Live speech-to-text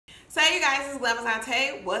So hey you guys, this is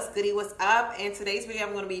Blvd. What's goody, what's up? In today's video,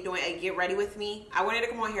 I'm going to be doing a get ready with me. I wanted to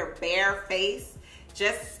come on here bare face.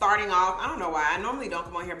 Just starting off, I don't know why. I normally don't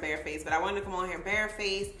come on here bare face, but I wanted to come on here bare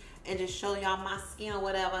face and just show y'all my skin or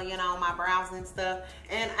whatever, you know, my brows and stuff.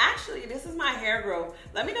 And actually, this is my hair growth.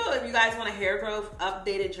 Let me know if you guys want a hair growth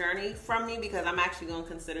updated journey from me, because I'm actually going to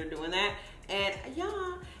consider doing that. And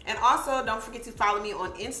yeah, and also don't forget to follow me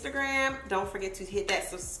on Instagram. Don't forget to hit that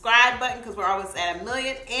subscribe button because we're always at 1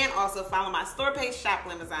 million. And also follow my store page, Shop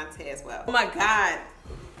Blvd as well. Oh my God,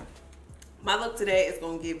 my look today is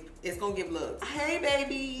gonna give looks. Hey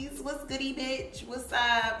babies, what's goody, bitch? What's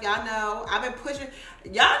up? Y'all know I've been pushing.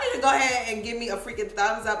 Y'all need to go ahead and give me a freaking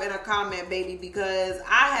thumbs up and a comment, baby, because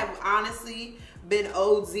I have honestly been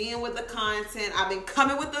OZing with the content. I've been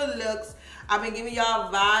coming with the looks. I've been giving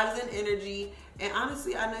y'all vibes and energy, and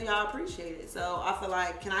honestly, I know y'all appreciate it. So I feel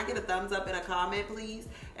like, can I get a thumbs up and a comment, please?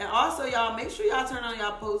 And also, y'all, make sure y'all turn on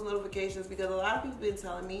y'all post notifications, because a lot of people been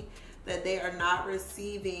telling me that they are not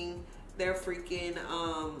receiving their freaking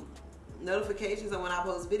notifications on when I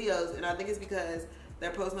post videos, and I think it's because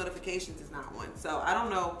their post notifications is not on. So I don't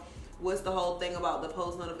know what's the whole thing about the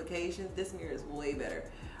post notifications. This mirror is way better.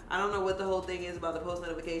 I don't know what the whole thing is about the post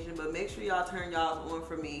notification, but make sure y'all turn y'all on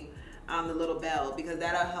for me. The little bell, because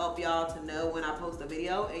that'll help y'all to know when I post a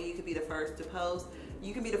video, and you can be the first to post.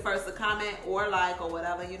 You can be the first to comment or like or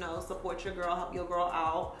whatever, you know, support your girl, help your girl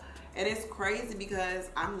out. And it's crazy because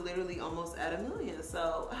I'm literally almost at 1 million.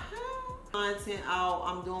 So content out,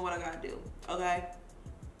 I'm doing what I gotta do, okay?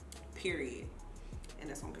 Period. And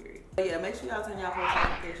that's on period. But yeah, make sure y'all turn y'all post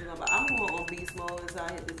notifications on. But I'm going on beast mode until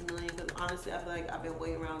I hit this 1 million, because honestly I feel like I've been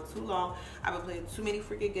waiting around too long. I've been playing too many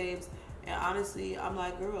freaking games, and honestly I'm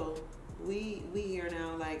like, girl, we here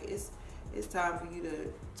now. Like it's time for you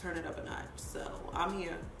to turn it up a notch. So I'm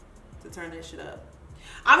here to turn that shit up.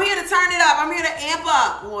 I'm here to turn it up. I'm here to amp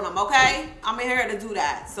up on them, okay? I'm here to do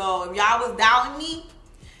that. So if y'all was doubting me,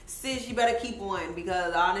 sis, you better keep on,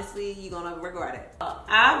 because honestly you're gonna regret it.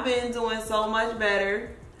 I've been doing so much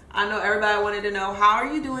better. I know everybody wanted to know, how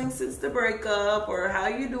are you doing since the breakup, or how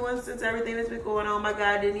are you doing since everything that's been going on? Oh my God,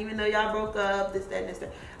 I didn't even know y'all broke up, this, that, and this,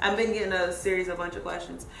 that. I've been getting a bunch of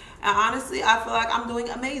questions. And honestly, I feel like I'm doing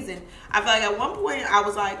amazing. I feel like at one point I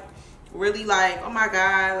was like, really like, oh my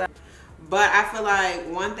God. But I feel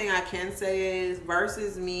like one thing I can say is,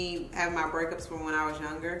 versus me having my breakups from when I was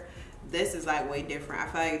younger, this is like way different. I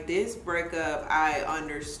feel like this breakup, I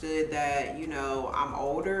understood that, you know, I'm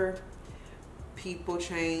older. People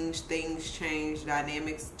change, things change,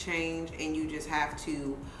 dynamics change, and you just have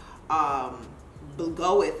to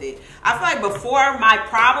go with it. I feel like before, my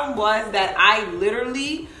problem was that I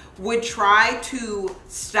literally would try to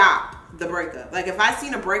stop the breakup. Like if I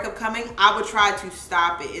seen a breakup coming, I would try to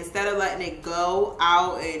stop it instead of letting it go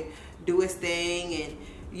out and do its thing, and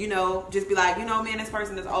you know, just be like, you know, man, this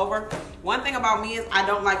person is over. One thing about me is I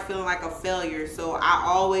don't like feeling like a failure, so I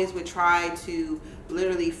always would try to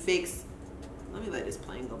literally fix. Let me let this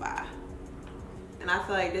plane go by. And I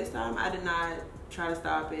feel like this time I did not try to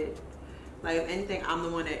stop it. Like if anything, I'm the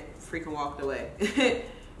one that freaking walked away. If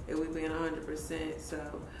we being 100%.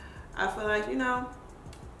 So I feel like, you know,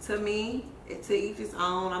 to me, to each his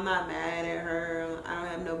own. I'm not mad at her. I don't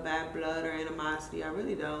have no bad blood or animosity. I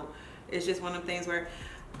really don't. It's just one of the things where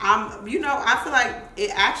you know, I feel like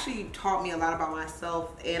it actually taught me a lot about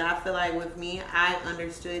myself. And I feel like with me, I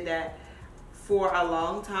understood that for a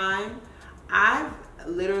long time, I've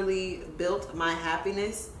literally built my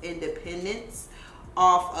happiness, independence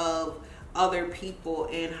off of other people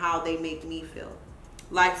and how they make me feel.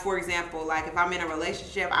 Like, for example, like if I'm in a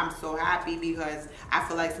relationship, I'm so happy because I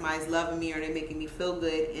feel like somebody's loving me or they're making me feel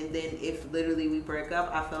good. And then if literally we break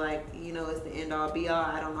up, I feel like, you know, it's the end all be all.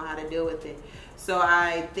 I don't know how to deal with it. So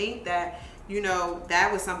I think that, you know,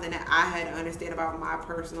 that was something that I had to understand about my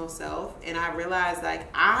personal self. And I realized, like,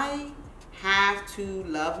 I have to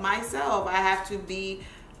love myself. I have to be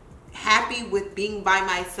happy with being by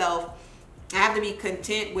myself. I have to be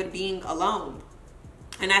content with being alone.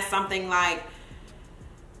 And that's something like,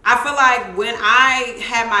 I feel like when I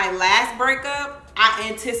had my last breakup, I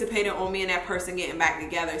anticipated on me and that person getting back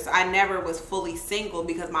together. So I never was fully single,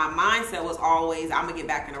 because my mindset was always, I'm gonna get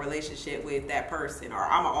back in a relationship with that person, or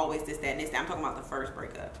I'm always this, that, and this. I'm talking about the first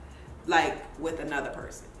breakup, like with another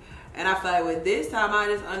person. And I feel like with this time, I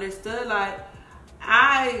just understood, like,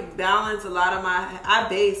 I base a lot of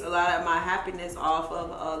my happiness off of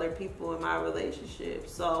other people in my relationship.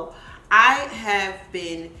 So I have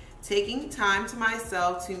been taking time to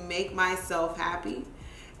myself to make myself happy,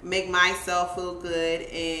 make myself feel good,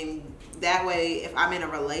 and that way, if I'm in a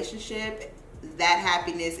relationship, that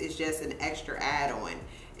happiness is just an extra add-on.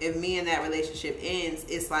 if me and that relationship ends,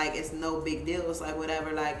 it's like, it's no big deal. It's like,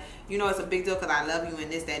 whatever, like, you know, it's a big deal because I love you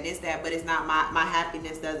and this, that, and this, that, but it's not, my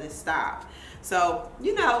happiness doesn't stop. So,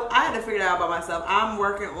 you know, I had to figure it out by myself. I'm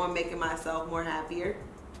working on making myself more happier.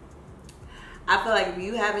 I feel like if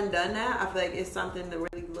you haven't done that, I feel like it's something to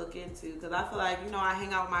really look into, because I feel like, you know, I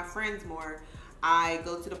hang out with my friends more. I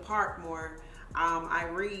go to the park more. I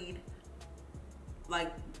read,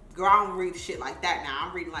 like, girl, I don't read shit like that now.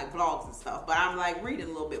 I'm reading like blogs and stuff, but I'm like reading a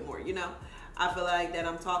little bit more, you know. I feel like that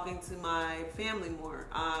I'm talking to my family more.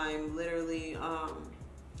 I'm literally,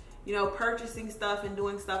 you know, purchasing stuff and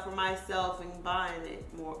doing stuff for myself and buying it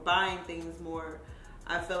more, buying things more.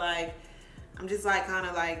 I feel like I'm just like kind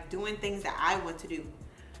of like doing things that I want to do.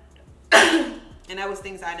 And that was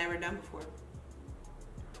things I never done before.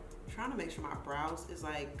 I'm trying to make sure my brows is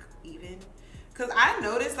like even. Cause I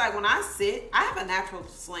noticed, like, when I sit, I have a natural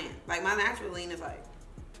slant. Like, my natural lean is like,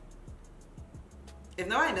 if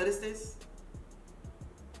nobody noticed this,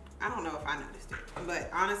 I don't know if I noticed it. But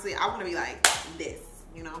honestly, I want to be like this,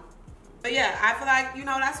 you know? But yeah, I feel like, you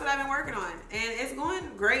know, that's what I've been working on. And it's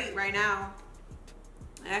going great right now.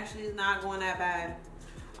 Actually, it's not going that bad.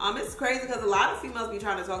 It's crazy because a lot of females be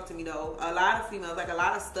trying to talk to me, though. A lot of females, like a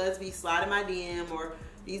lot of studs be sliding my DM, or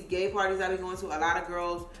these gay parties I be going to, a lot of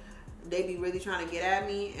girls, they be really trying to get at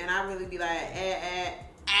me, and I really be like,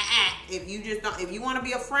 if you just don't, if you want to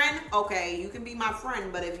be a friend, okay, you can be my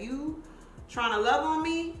friend, but if you trying to love on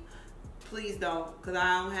me, please don't, because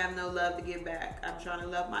I don't have no love to give back. I'm trying to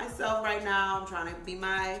love myself right now. I'm trying to be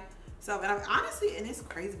myself, and I'm honestly, and it's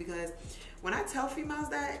crazy because when I tell females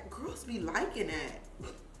that, girls be liking that.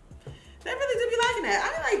 They really do be liking that.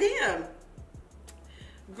 I be like,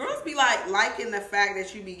 damn. Girls be like liking the fact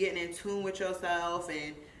that you be getting in tune with yourself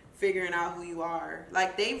and figuring out who you are.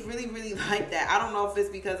 Like, they really, really like that. I don't know if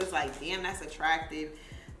it's because it's like, damn, that's attractive.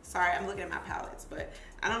 Sorry, I'm looking at my palettes, but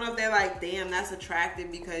I don't know if they're like, damn, that's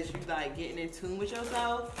attractive because you like getting in tune with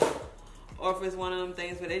yourself, or if it's one of them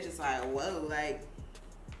things where they just like, whoa, like,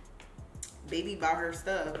 baby bought her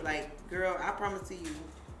stuff. Like, girl, I promise to you,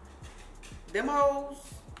 them hoes,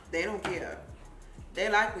 they don't care. They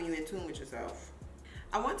like when you in tune with yourself.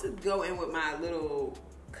 I want to go in with my little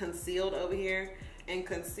concealed over here. And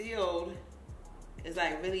concealed is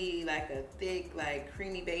like really like a thick, like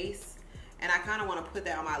creamy base. And I kind of want to put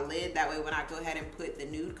that on my lid. That way when I go ahead and put the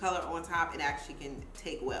nude color on top, it actually can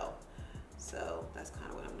take well. So that's kind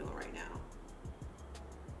of what I'm doing right now.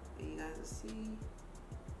 And you guys will see.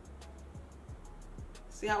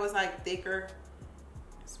 See how it's like thicker?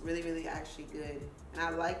 It's really, really actually good. And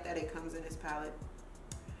I like that it comes in this palette.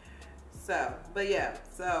 So, but yeah,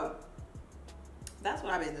 so that's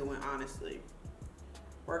what I've been doing, honestly.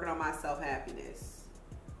 Working on my self-happiness.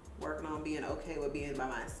 Working on being okay with being by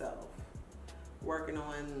myself. Working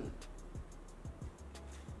on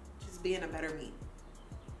just being a better me.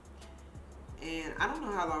 And I don't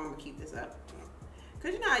know how long I'm going to keep this up.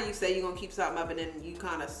 Because you know how you say you're going to keep something up and then you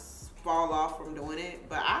kind of fall off from doing it.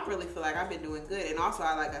 But I really feel like I've been doing good. And also,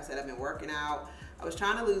 like I said, I've been working out. I was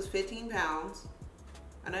trying to lose 15 pounds.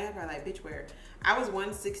 I know you're probably like, bitch, where? I was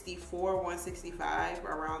 164, 165,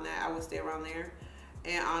 around that. I would stay around there.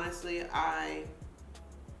 And honestly, I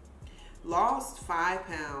lost 5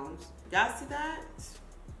 pounds. Y'all see that?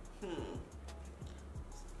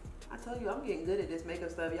 I tell you, I'm getting good at this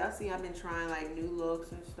makeup stuff. Y'all see I've been trying like new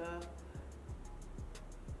looks and stuff.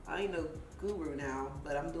 I ain't no guru now,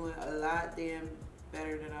 but I'm doing a lot damn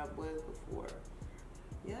better than I was before.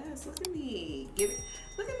 Yes, look at me.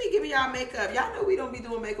 Look at me giving y'all makeup. Y'all know we don't be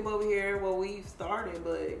doing makeup over here. Well, we started,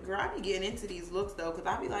 but girl, I be getting into these looks though, because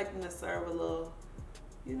I be liking to serve a little,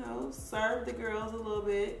 you know, serve the girls a little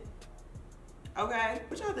bit. Okay,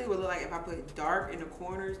 what y'all think it would look like if I put dark in the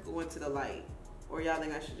corners going to the light? Or y'all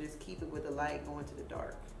think I should just keep it with the light going to the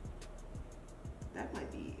dark? That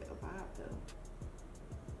might be a vibe though.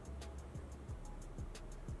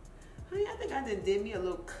 Honey, I think I did me a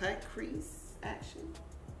little cut crease action.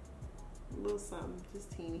 A little something,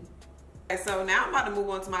 just teeny. Okay, so now I'm about to move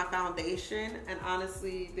on to my foundation. And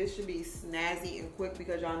honestly, this should be snazzy and quick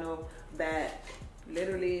because y'all know that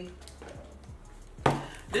literally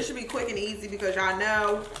this should be quick and easy because y'all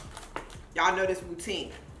know this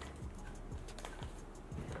routine.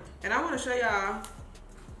 And I want to show y'all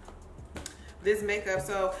this makeup.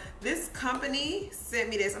 So this company sent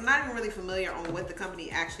me this. I'm not even really familiar on what the company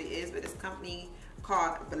actually is, but this company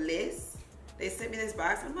called Bliss. They sent me this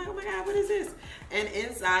box. I'm like, oh my God, what is this? And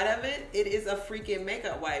inside of it, it is a freaking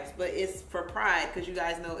makeup wipes, but it's for Pride because you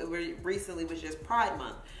guys know it recently was just Pride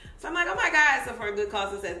Month. So I'm like, oh my God. So for a good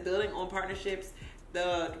cause, it says building on partnerships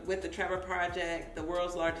with the Trevor Project, the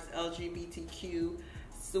world's largest LGBTQ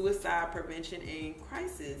suicide prevention and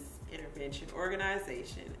crisis intervention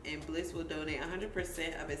organization, and Bliss will donate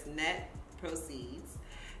 100% of its net proceeds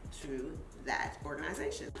to that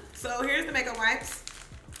organization. So here's the makeup wipes,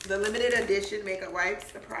 the limited edition makeup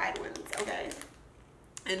wipes, the Pride ones, okay?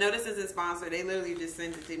 And notice this is sponsored. They literally just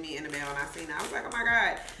sent it to me in the mail, and I seen it. I was like, oh my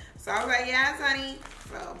God. So I was like, yes, honey.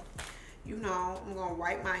 So, you know, I'm gonna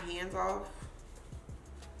wipe my hands off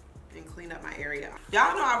and clean up my area.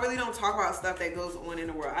 Y'all know I really don't talk about stuff that goes on in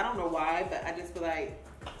the world. I don't know why, but I just feel like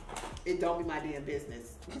it don't be my damn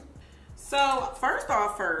business. So first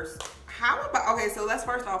off, how about, okay, so let's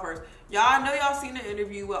first off first. Y'all know y'all seen the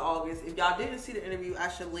interview with August. If y'all didn't see the interview, I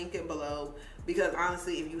should link it below, because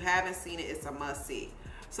honestly, if you haven't seen it, it's a must see.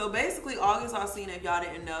 So basically, August Alsina, if y'all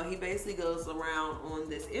didn't know, he basically goes around on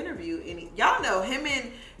this interview, and y'all know him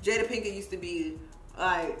and Jada Pinkett used to be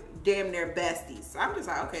like damn near besties. So I'm just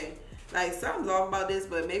like, okay, like something's off about this,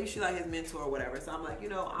 but maybe she like his mentor or whatever. So I'm like, you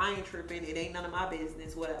know, I ain't tripping. It ain't none of my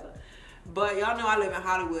business, whatever. But y'all know I live in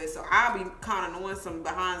Hollywood, so I'll be kind of knowing some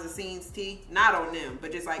behind the scenes tea, not on them,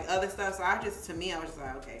 but just like other stuff. So to me, I was just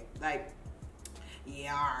like, okay, like,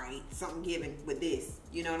 yeah, all right, something given with this,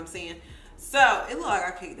 you know what I'm saying? So it looked like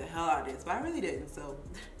I kicked the hell out of this, but I really didn't, so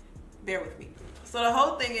bear with me. So the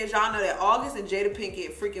whole thing is, y'all know that August and Jada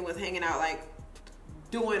Pinkett freaking was hanging out, like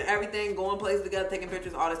doing everything, going places together, taking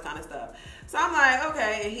pictures, all this kind of stuff. So I'm like,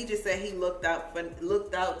 okay, and he just said he looked up to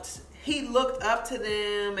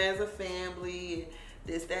them as a family,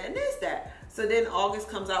 this, that, and this, that. So then August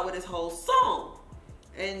comes out with his whole song.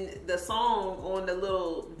 And the song on the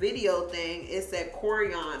little video thing, it said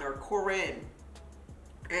Corian or Corinne.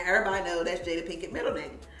 And everybody know that's Jada Pinkett's middle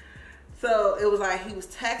name. So it was like he was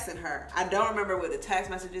texting her. I don't remember what the text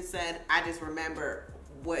messages said. I just remember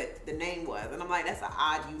what the name was. And I'm like, that's an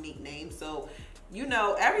odd, unique name. So, you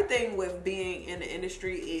know, everything with being in the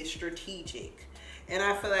industry is strategic. And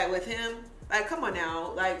I feel like with him, like, come on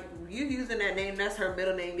now, like, you using that name, that's her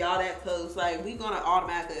middle name, y'all that close, like, we gonna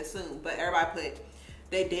automatically assume. But everybody put,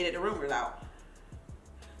 they dated the rumors out.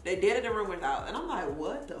 They dated the rumors out. And I'm like,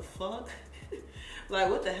 what the fuck? Like,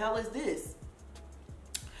 what the hell is this?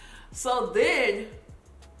 So then,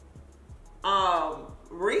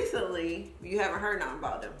 recently, you haven't heard nothing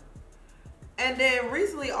about them. And then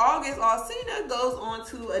recently, August Alsina goes on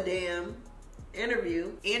to a damn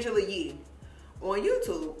interview, Angela Yee, on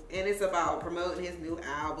YouTube, and it's about promoting his new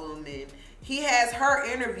album, and he has her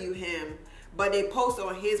interview him, but they post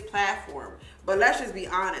on his platform. But let's just be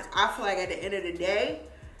honest, I feel like at the end of the day,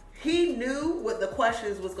 he knew what the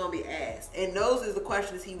questions was going to be asked, and those is the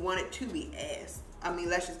questions he wanted to be asked. I mean,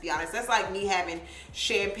 let's just be honest. That's like me having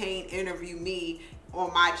Champagne interview me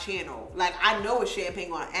on my channel. Like, I know what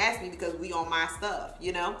Champagne gonna ask me because we on my stuff,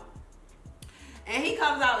 you know? And he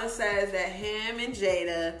comes out and says that him and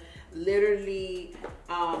Jada literally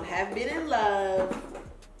have been in love.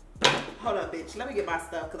 Hold up, bitch. Let me get my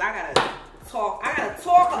stuff, because I gotta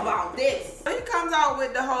talk about this. So he comes out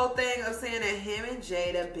with the whole thing of saying that him and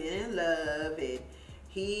Jada been in love, and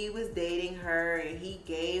he was dating her, and he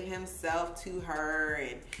gave himself to her,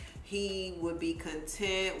 and he would be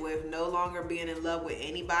content with no longer being in love with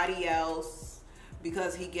anybody else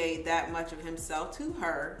because he gave that much of himself to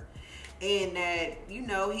her. And that, you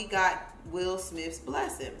know, he got Will Smith's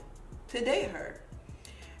blessing to date her.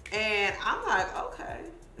 And I'm like, okay.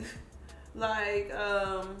 Like,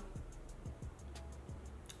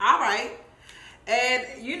 all right. And,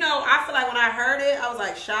 you know, I feel like when I heard it, I was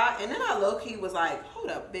like shocked. And then I low-key was like, hold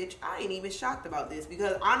up, bitch. I ain't even shocked about this.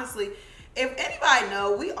 Because honestly, if anybody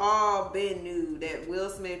know, we all been knew that Will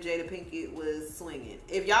Smith, Jada Pinkett was swinging.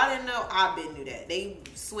 If y'all didn't know, I been knew that. They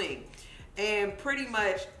swing. And pretty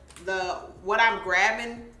much what I'm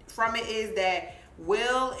grabbing from it is that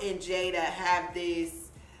Will and Jada have this,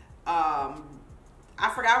 I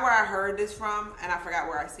forgot where I heard this from, and I forgot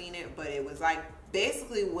where I seen it, but it was like,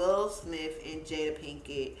 basically Will Smith and Jada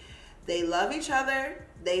Pinkett, they love each other.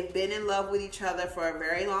 They've been in love with each other for a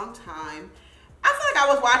very long time. I feel like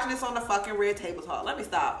I was watching this on the fucking Red Table Talk. Let me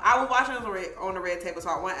stop. I was watching this on the Red Table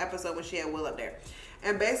Talk, one episode when she had Will up there.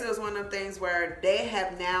 And basically it was one of them things where they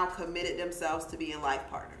have now committed themselves to being life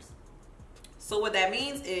partners. So what that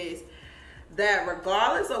means is that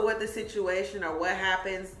regardless of what the situation or what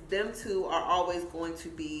happens, them two are always going to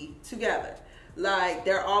be together. Like,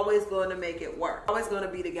 they're always going to make it work. Always going to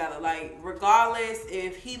be together. Like, regardless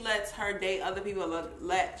if he lets her date other people,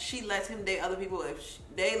 she lets him date other people, if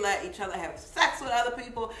they let each other have sex with other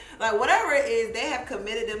people, like, whatever it is, they have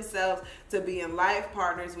committed themselves to being life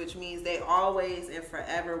partners, which means they always and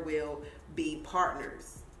forever will be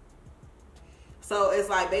partners. So it's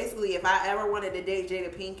like, basically, if I ever wanted to date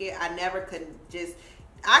Jada Pinkett, I never could just,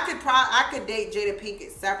 I could date Jada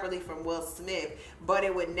Pinkett separately from Will Smith, but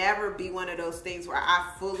it would never be one of those things where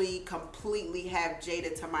I fully, completely have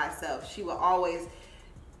Jada to myself. She will always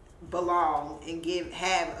belong and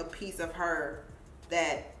have a piece of her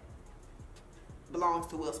that belongs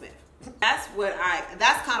to Will Smith. That's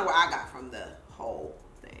kind of what I got from the whole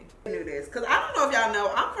thing. I knew this because I don't know if y'all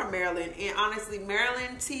know, I'm from Maryland, and honestly,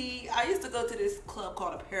 Maryland tea, I used to go to this club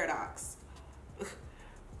called a Paradox.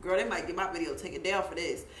 Girl, they might get my video taken down for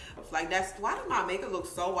this. Like, why does my makeup look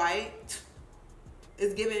so white?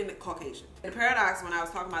 It's giving Caucasian. The Paradox, when I was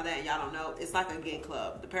talking about that and y'all don't know, it's like a gay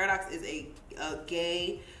club. The Paradox is a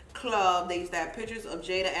gay club. They used to have pictures of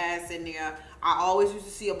Jada ass in there. I always used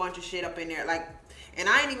to see a bunch of shit up in there. Like, and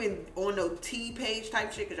I ain't even on no T page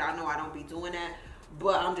type shit, because y'all know I don't be doing that.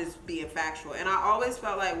 But I'm just being factual. And I always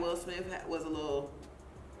felt like Will Smith was a little,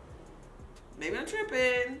 maybe I'm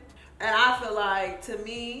tripping. And I feel like, to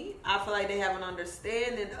me, I feel like they have an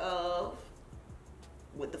understanding of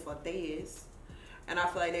what the fuck they is. And I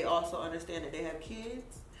feel like they also understand that they have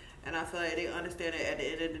kids. And I feel like they understand that at the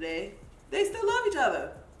end of the day, they still love each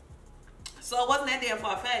other. So it wasn't that damn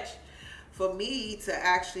far-fetched for me to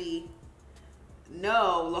actually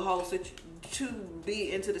know the whole to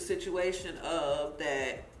be into the situation of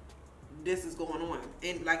that this is going on.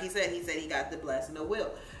 And like he said he got the blessing of will.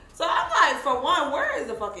 So I'm like, for one, where is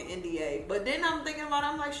the fucking NDA? But then I'm thinking about it,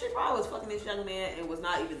 I'm like, she probably was fucking this young man and was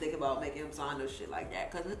not even thinking about making him sign no shit like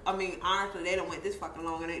that. Because, I mean, honestly, they done went this fucking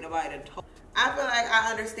long and ain't nobody done told. I feel like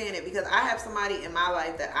I understand it because I have somebody in my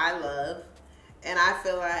life that I love. And I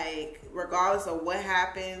feel like regardless of what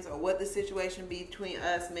happens or what the situation between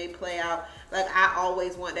us may play out, like, I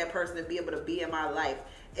always want that person to be able to be in my life.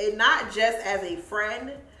 And not just as a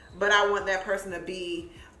friend, but I want that person to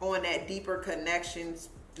be on that deeper connections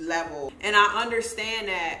level. And I understand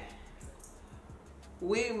that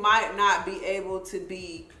we might not be able to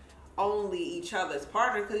be only each other's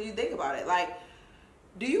partner, because you think about it, like,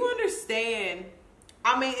 do you understand?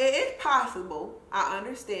 I mean, it is possible, I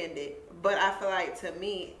understand it, but I feel like, to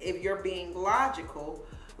me, if you're being logical,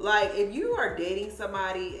 like, if you are dating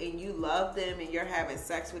somebody and you love them and you're having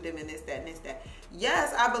sex with them and this, that, and this, that,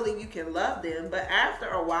 yes, I believe you can love them, but after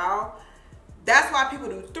a while, that's why people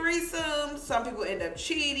do threesomes. Some people end up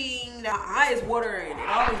cheating. My eye is watering. It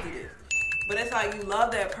always do this. But it's like, you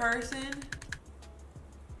love that person,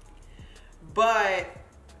 but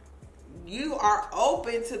you are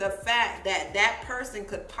open to the fact that that person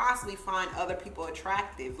could possibly find other people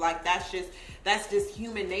attractive. Like, that's just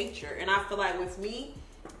human nature. And I feel like with me,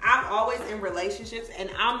 I'm always in relationships,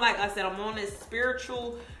 and I'm, like I said, I'm on this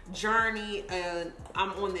spiritual journey, and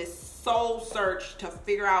I'm on this soul search to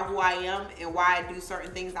figure out who I am and why I do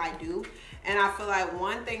certain things I do. And I feel like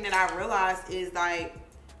one thing that I realized is, like,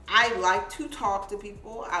 I like to talk to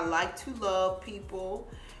people, I like to love people,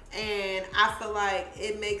 and I feel like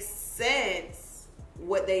it makes sense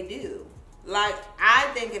what they do. Like, I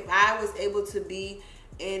think if I was able to be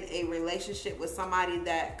in a relationship with somebody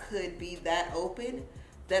that could be that open,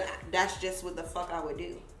 that's just what the fuck I would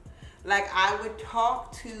do. Like, I would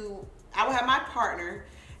have my partner,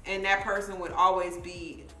 and that person would always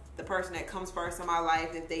be the person that comes first in my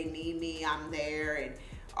life. If they need me, I'm there, and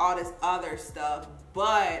all this other stuff.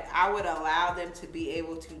 But I would allow them to be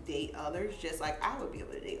able to date others, just like I would be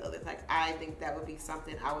able to date others. Like, I think that would be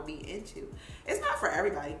something I would be into. It's not for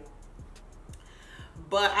everybody,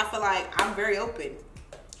 but I feel like I'm very open.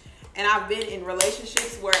 And I've been in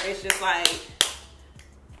relationships where it's just like,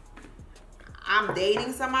 I'm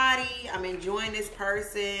dating somebody, I'm enjoying this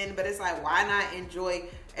person, but it's like, why not enjoy?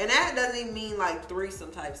 And that doesn't even mean like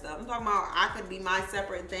threesome type stuff. I'm talking about, I could be my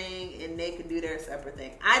separate thing and they can do their separate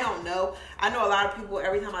thing. I don't know. I know a lot of people,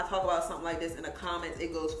 every time I talk about something like this in the comments,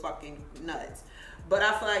 it goes fucking nuts. But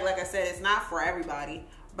I feel like I said, it's not for everybody.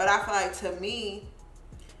 But I feel like, to me,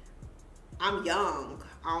 I'm young.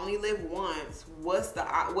 I only live once. What's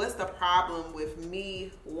the problem with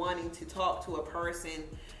me wanting to talk to a person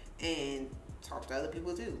and talk to other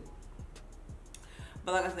people too?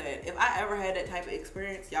 But like I said, if I ever had that type of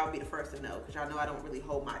experience, y'all would be the first to know, because y'all know I don't really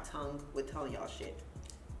hold my tongue with telling y'all shit.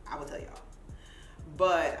 I will tell y'all.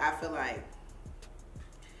 But I feel like,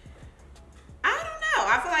 I don't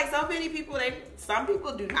know. I feel like so many people, some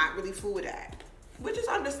people do not really fool with that, which is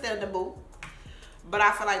understandable. But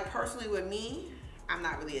I feel like, personally with me, I'm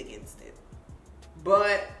not really against it.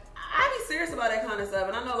 But I be serious about that kind of stuff.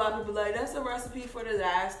 And I know a lot of people like, that's a recipe for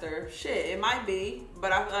disaster. Shit, it might be.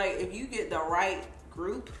 But I feel like if you get the right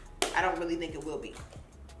group, I don't really think it will be.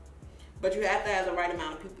 But you have to have the right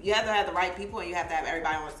amount of people. You have to have the right people, and you have to have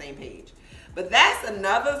everybody on the same page. But that's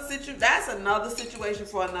another situation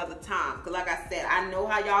for another time. Because like I said, I know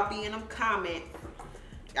how y'all be in them comments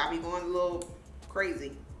Y'all be going a little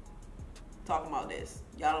crazy talking about this.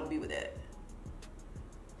 Y'all don't be with that.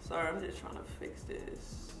 Sorry, I'm just trying to fix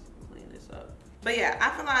this, clean this up. But yeah, I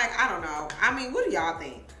feel like, I don't know. I mean, what do y'all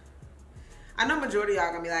think? I know majority of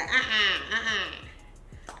y'all gonna be like,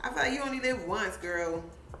 I feel like you only live once, girl.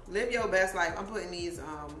 Live your best life. I'm putting these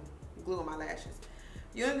glue on my lashes.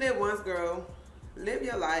 You only live once, girl. Live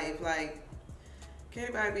your life. Like, can't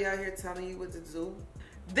anybody be out here telling you what to do?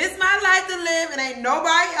 This my life to live, and ain't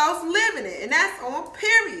nobody else living it, and that's on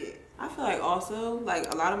period. I feel like also,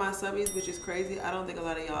 like, a lot of my subbies, which is crazy, I don't think a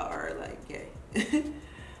lot of y'all are, like, gay.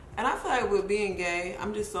 And I feel like with being gay,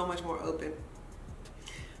 I'm just so much more open.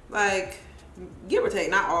 Like, give or take,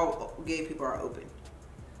 not all gay people are open.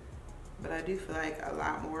 But I do feel like a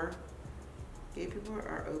lot more gay people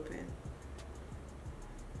are open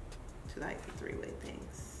to, like, the three-way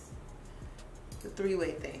things. The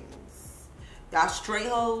three-way things. Y'all straight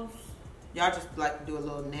hoes, y'all just like to do a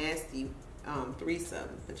little nasty threesome,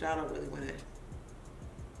 but y'all don't really want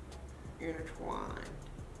to intertwine.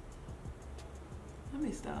 Let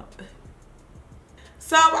me stop.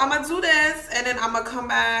 So I'm gonna do this, and then I'm gonna come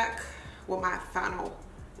back with my final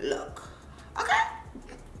look. Okay?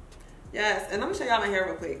 Yes, and let me show y'all my hair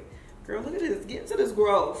real quick. Girl, look at this. Get into this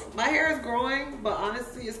growth. My hair is growing, but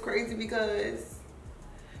honestly, it's crazy because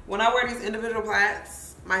when I wear these individual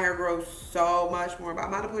plaits, my hair grows so much more. But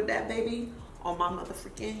I'm about to put that baby on my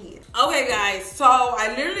motherfucking head. Okay, guys, so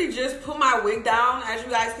I literally just put my wig down. As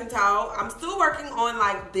you guys can tell, I'm still working on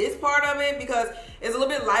like this part of it because it's a little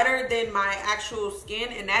bit lighter than my actual skin,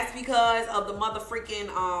 and that's because of the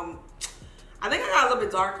motherfucking I think I got a little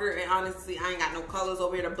bit darker, and honestly, I ain't got no colors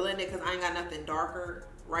over here to blend it because I ain't got nothing darker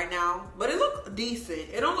right now. But it looks decent.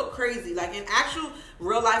 It don't look crazy. Like in actual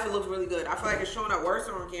real life, it looks really good. I feel like it's showing up worse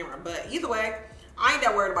on camera, but either way, I ain't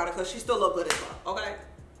that worried about it because she still look good as well. Okay.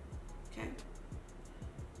 Okay.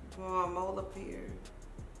 Mole up here.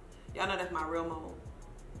 Y'all know that's my real mole.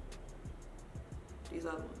 These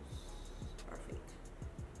other ones are fake.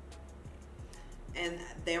 And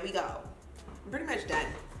there we go. I'm pretty much done.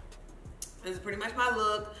 This is pretty much my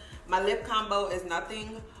look. My lip combo is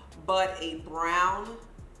nothing but a brown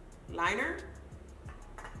liner.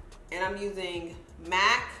 And I'm using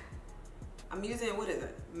MAC. I'm using, what is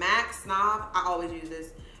it? MAC Snob. I always use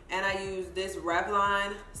this. And I use this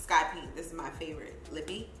Revlon Sky Pink. This is my favorite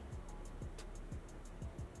lippy.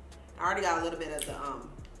 I already got a little bit of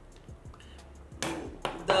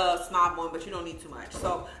the Snob one, but you don't need too much.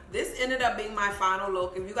 So this ended up being my final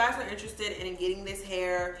look. If you guys are interested in getting this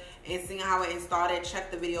hair and seeing how it started, check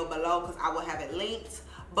the video below because I will have it linked.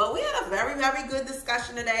 But we had a very, very good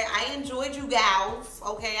discussion today. I enjoyed you gals,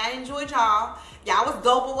 okay? I enjoyed y'all. Y'all was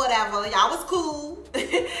dope or whatever. Y'all was cool.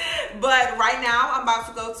 But right now, I'm about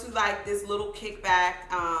to go to like this little kickback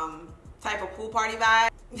type of pool party vibe.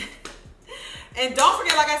 And don't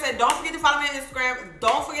forget, like I said, don't forget to follow me on Instagram.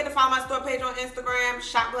 Don't forget to follow my store page on Instagram,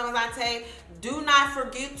 Shop Blvd. Do not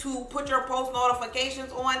forget to put your post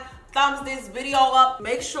notifications on. Thumbs this video up.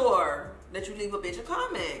 Make sure that you leave a bitch a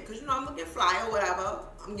comment. Because, you know, I'm looking fly or whatever.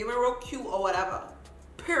 I'm giving real cute or whatever.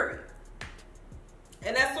 Period.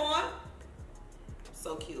 And that's on.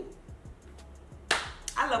 So cute.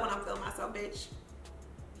 I love when I'm feeling myself, bitch.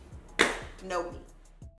 Know me.